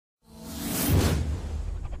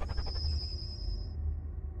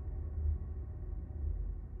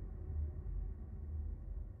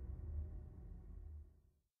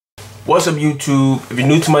What's up, YouTube? If you're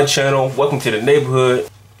new to my channel, welcome to the neighborhood.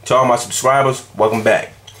 To all my subscribers, welcome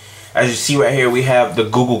back. As you see right here, we have the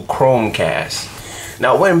Google Chromecast.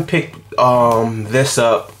 Now I went and picked this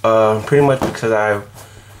up pretty much because I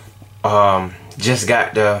just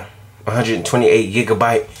got the 128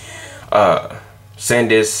 gigabyte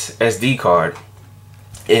SanDisk SD card,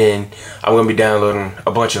 and I'm gonna be downloading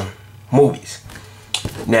a bunch of movies.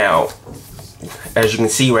 Now, as you can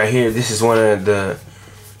see right here, this is one of the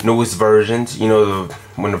newest versions. You know,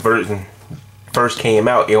 when the version first came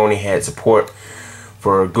out, it only had support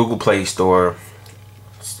for Google Play Store,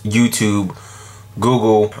 YouTube,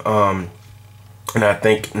 Google, and I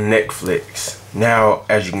think Netflix. Now,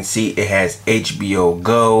 as you can see, it has HBO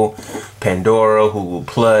Go, Pandora, Hulu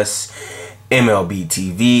Plus, MLB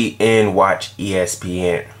TV, and Watch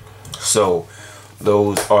ESPN. So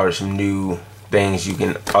those are some new things you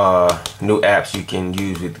can, new apps you can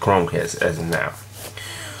use with the Chromecast as of now.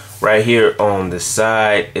 Right here on the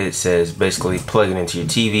side, it says basically plug it into your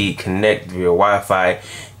TV, connect via Wi-Fi,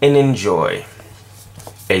 and enjoy.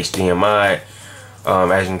 HDMI,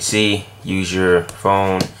 as you can see, use your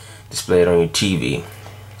phone, display it on your TV,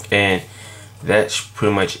 and that's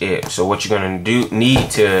pretty much it. So what you're gonna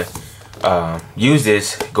need to use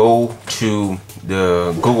this, go to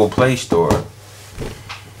the Google Play Store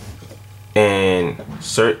and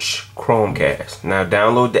search Chromecast. Now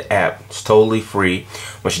download the app, it's totally free.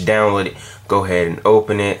 Once you download it, go ahead and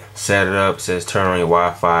open it, set it up, it says turn on your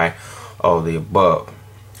Wi-Fi, all the above.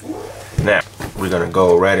 Now we're gonna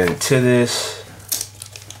go right into this,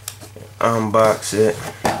 unbox it.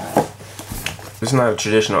 It's not a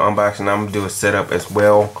traditional unboxing, I'm gonna do a setup as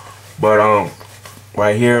well, but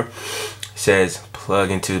right here it says plug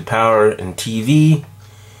into power and TV,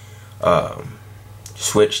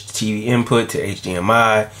 switch TV input to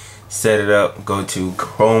HDMI, set it up, go to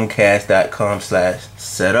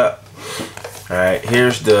chromecast.com/setup. Alright,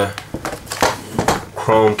 here's the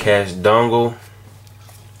Chromecast dongle.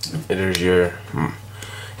 There's your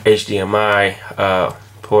HDMI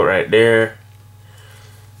port right there.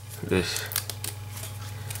 This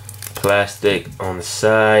plastic on the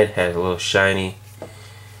side has a little shiny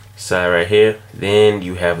side right here. Then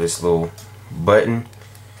you have this little button.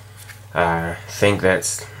 I think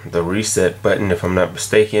that's the reset button if I'm not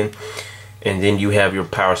mistaken. And then you have your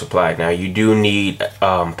power supply. Now you do need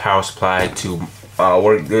power supply to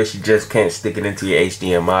work this. You just can't stick it into your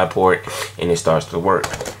HDMI port and it starts to work.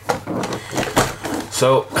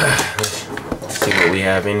 So let's see what we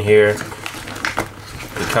have in here.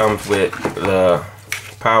 It comes with the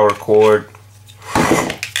power cord.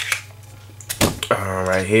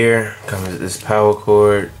 Right here comes with this power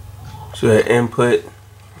cord. So the input,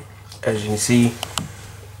 as you can see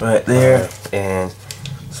right there, and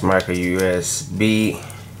it's micro USB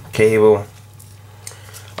cable.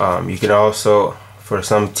 You can also, for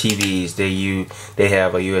some TVs, they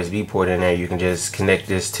have a USB port in there. You can just connect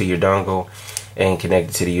this to your dongle and connect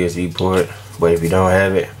it to the USB port. But if you don't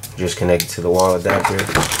have it, just connect it to the wall adapter.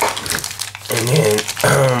 And then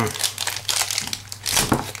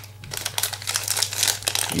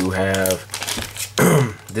you have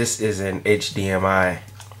this is an HDMI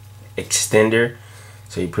extender,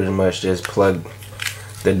 so you pretty much just plug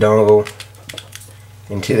the dongle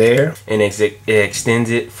into there, and it extends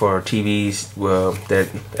it for TVs that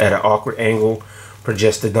at an awkward angle for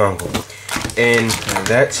just the dongle. And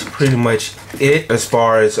that's pretty much it as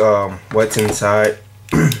far as what's inside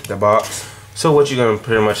the box. So what you're gonna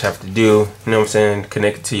pretty much have to do, you know what I'm saying,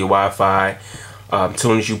 connect it to your Wi-Fi. As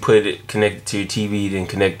soon as you connect it to your TV, then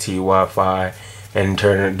connect it to your Wi-Fi and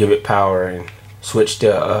give it power and switch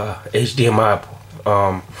to HDMI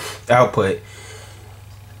output.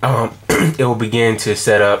 It will begin to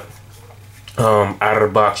set up. Out of the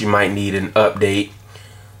box, you might need an update,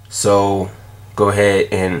 so go ahead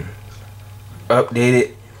and update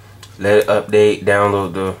it. Let it update.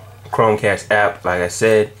 Download the Chromecast app, like I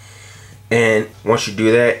said, and once you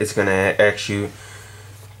do that, it's gonna ask you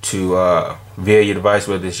to via your device,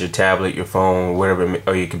 whether it's your tablet, your phone, whatever,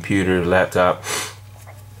 or your computer, laptop.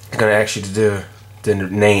 It's gonna ask you to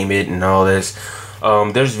name it and all this.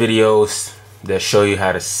 There's videos that show you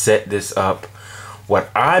how to set this up. What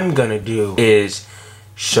I'm gonna do is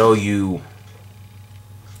show you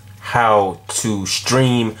how to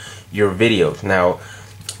stream your videos. Now,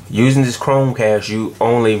 using this Chromecast, you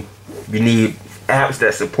need apps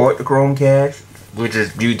that support the Chromecast, which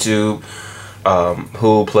is YouTube,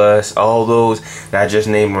 Hulu Plus, all those that I just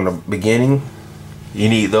named on the beginning. You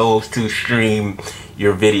need those to stream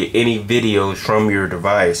your any videos from your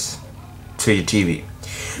device to your TV.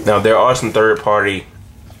 Now there are some third-party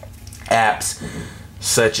apps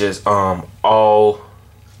such as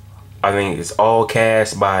I think it's All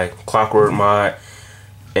Cast by Clockwork Mod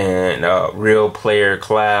and Real Player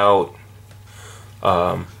Cloud.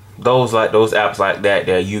 Those apps like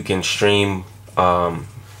that you can stream, apps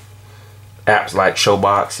like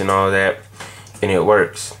Showbox and all that, and it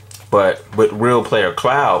works. But with Real Player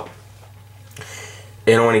Cloud,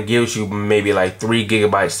 it only gives you maybe like 3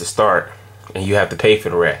 gigabytes to start, and you have to pay for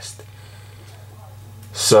the rest.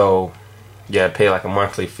 So you gotta pay like a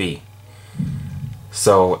monthly fee.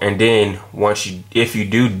 So, and then if you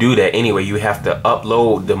do that anyway, you have to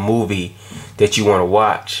upload the movie that you want to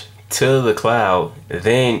watch to the cloud.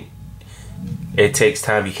 Then it takes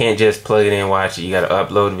time. You can't just plug it in and watch it. You gotta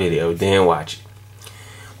upload the video, then watch it.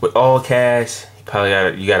 With All Cast,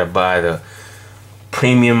 you gotta buy the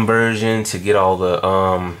premium version to get all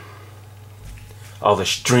the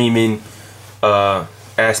streaming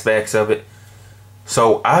aspects of it.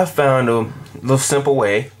 So I found a little simple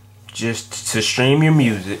way just to stream your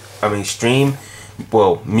music. Music,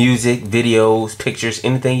 videos, pictures,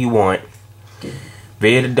 anything you want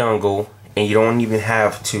via the dongle, and you don't even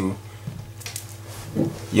have to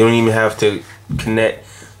connect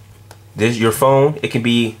your phone. It can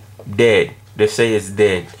be dead. They say it's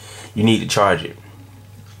dead. You need to charge it.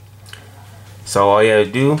 So all you have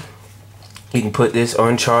to do, you can put this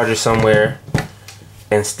on charger somewhere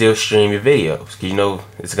and still stream your videos. 'Cause you know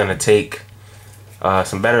it's gonna take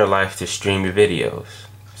some better life to stream your videos.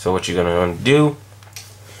 So what you're gonna do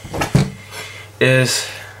is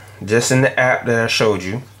just in the app that I showed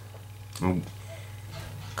you,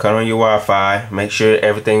 cut on your Wi-Fi, make sure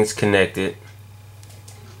everything's connected,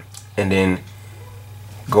 and then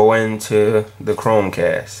go into the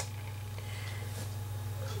Chromecast.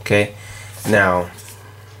 Okay, now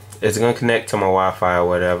it's gonna connect to my Wi-Fi or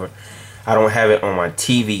whatever. I don't have it on my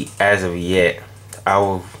TV as of yet. I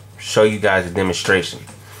will show you guys a demonstration.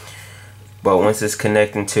 But once it's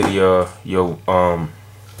connecting to your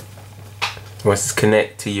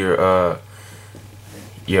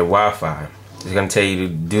Wi-Fi, it's gonna tell you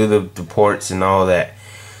to do the ports and all that.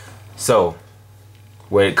 So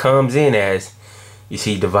where it comes in as, you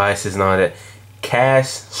see devices and all that,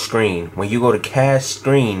 cast screen. When you go to cast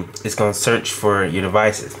screen, it's gonna search for your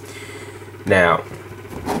devices. Now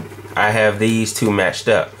I have these two matched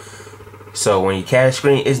up. So when you cast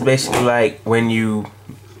screen, it's basically like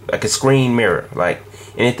like a screen mirror. Like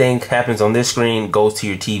anything happens on this screen goes to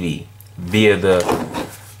your TV via the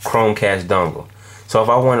Chromecast dongle. So if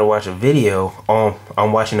I want to watch a video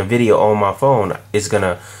I'm watching a video on my phone, it's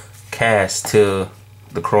gonna cast to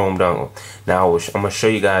the Chrome dongle. Now I'm gonna show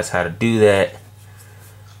you guys how to do that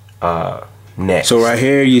next. So right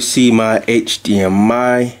here you see my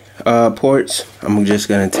HDMI ports. I'm just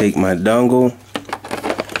gonna take my dongle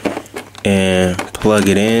and plug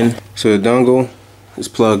it in. So the dongle is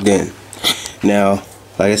plugged in. Now,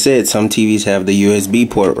 like I said, some TVs have the USB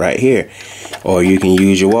port right here, or you can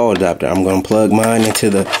use your wall adapter. I'm gonna plug mine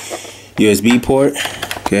into the USB port.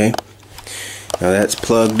 Okay, now that's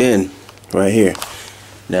plugged in right here.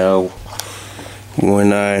 Now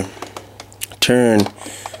when I turn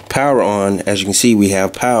power on, as you can see, we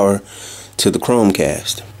have power to the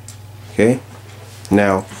Chromecast. Okay,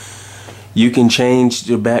 now you can change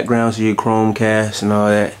the backgrounds of your Chromecast and all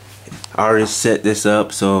that. I already set this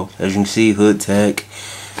up, so as you can see, hood tech,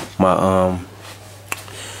 my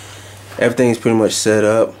everything's pretty much set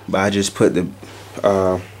up. But I just put the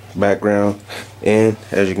background in.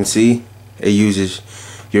 As you can see, it uses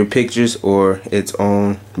your pictures or its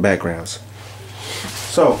own backgrounds.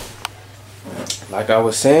 So, like I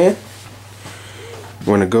was saying,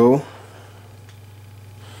 we're gonna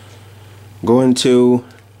go into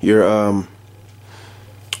your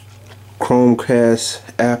Chromecast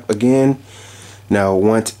app again. Now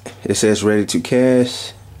once it says ready to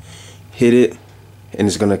cast, hit it and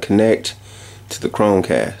it's gonna connect to the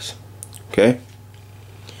Chromecast. Okay,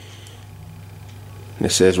 and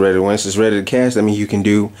it says ready. Once it's ready to cast, I mean you can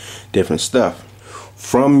do different stuff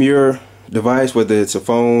from your device, whether it's a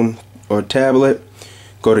phone or tablet.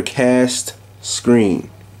 Go to cast screen,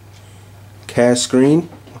 connect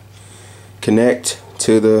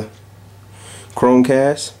to the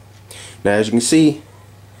Chromecast. Now as you can see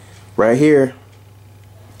right here,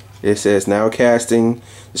 it says now casting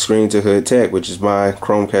the screen to hood tech, which is my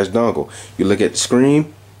Chromecast dongle. You look at the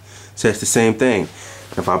screen, it says the same thing.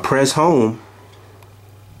 If I press home,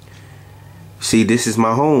 see, this is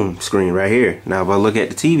my home screen right here. Now if I look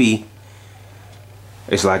at the TV,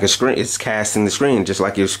 it's like a screen, it's casting the screen just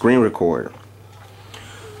like your screen recorder.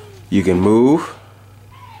 You can move.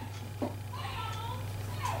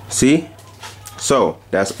 See? So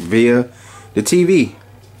that's via the TV.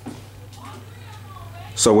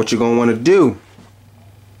 So what you're gonna want to do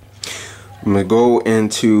I'm gonna go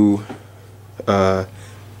into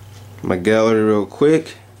my gallery real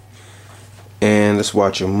quick and let's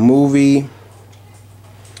watch a movie.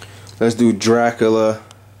 Let's do Dracula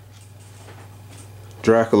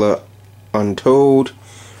Untold.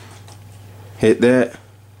 Hit that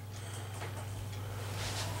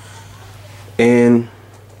and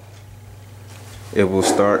it will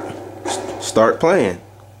start playing.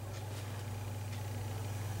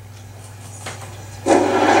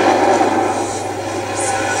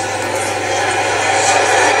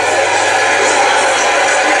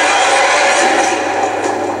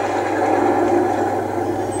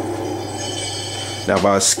 Now if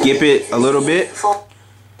I skip it a little bit.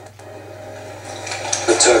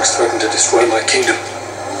 The Turks threaten to destroy my kingdom.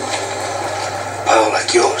 Power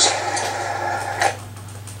like yours.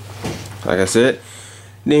 Like I said,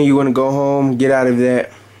 then you want to go home, get out of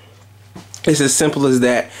that. It's as simple as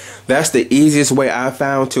that. That's the easiest way I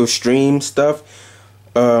found to stream stuff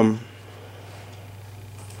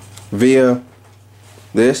via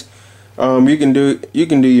this. You can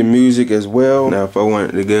do your music as well. Now if I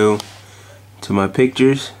wanted to go to my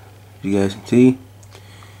pictures, you guys can see,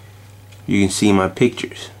 you can see my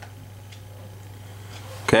pictures.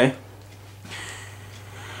 Okay,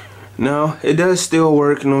 now it does still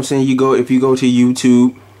work, you know what I'm saying. If you go to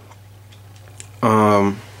YouTube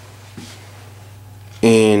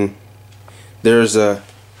and there's a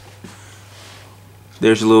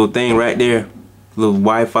little thing right there, little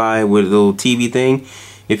Wi-Fi with a little TV thing.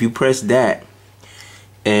 If you press that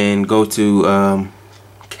and go to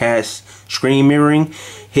cast screen mirroring,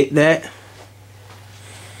 hit that,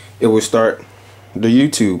 it will start the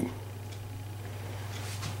YouTube.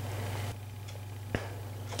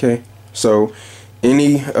 Okay, so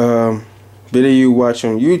any video you watch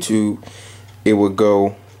on YouTube, it would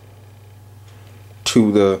go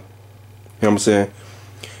to the, you know what I'm saying,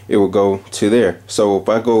 it will go to there. So if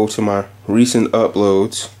I go to my recent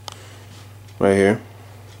uploads right here,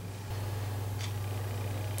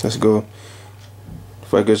 let's go.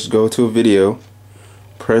 If I just go to a video,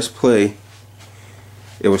 press play,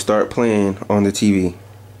 it will start playing on the TV.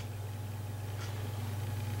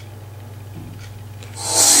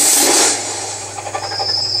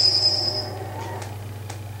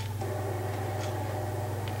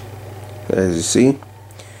 As you see,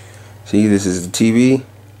 this is the TV.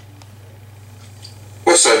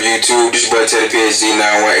 What's up, YouTube? This your boy Teddy PhD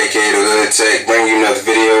 91, aka the Hood Tech, bringing you another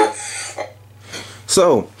video.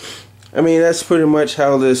 So, I mean, that's pretty much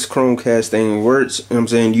how this Chromecast thing works. You know what I'm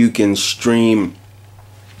saying? You can stream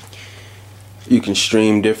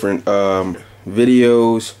different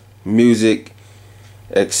videos, music,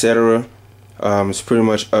 etc. It's pretty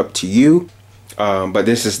much up to you. But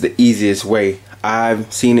this is the easiest way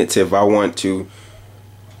I've seen it to, if I want to, you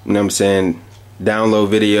know what I'm saying,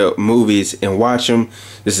 download movies and watch them.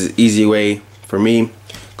 This is the easy way for me.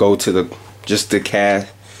 Go to the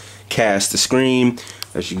cast the screen.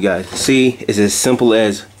 As you guys can see, it's as simple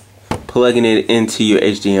as plugging it into your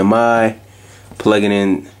HDMI, plugging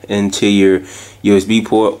it into your USB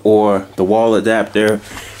port or the wall adapter,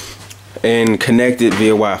 and connect it via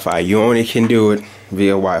Wi-Fi. You only can do it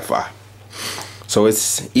via Wi-Fi. So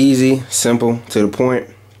it's easy, simple, to the point.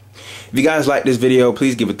 If you guys like this video,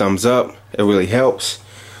 please give it a thumbs up. It really helps.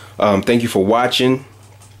 Thank you for watching.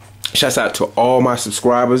 Shouts out to all my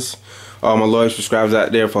subscribers. All my loyal subscribers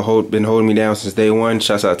out there for been holding me down since day one.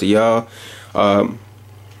 Shouts out to y'all.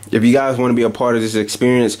 If you guys want to be a part of this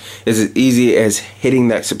experience, it's as easy as hitting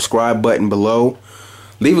that subscribe button below.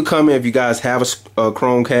 Leave a comment if you guys have a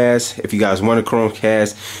Chromecast, if you guys want a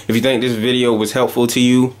Chromecast, if you think this video was helpful to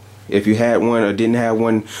you, if you had one or didn't have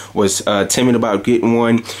one, was timid about getting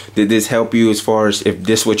one, did this help you as far as if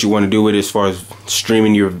this is what you want to do with it as far as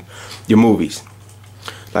streaming your movies.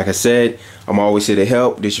 Like I said, I'm always here to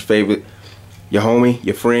help. This your favorite, your homie,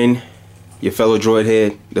 your friend, your fellow droid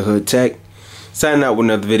head, the Hood Tech, signing out with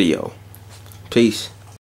another video. Peace.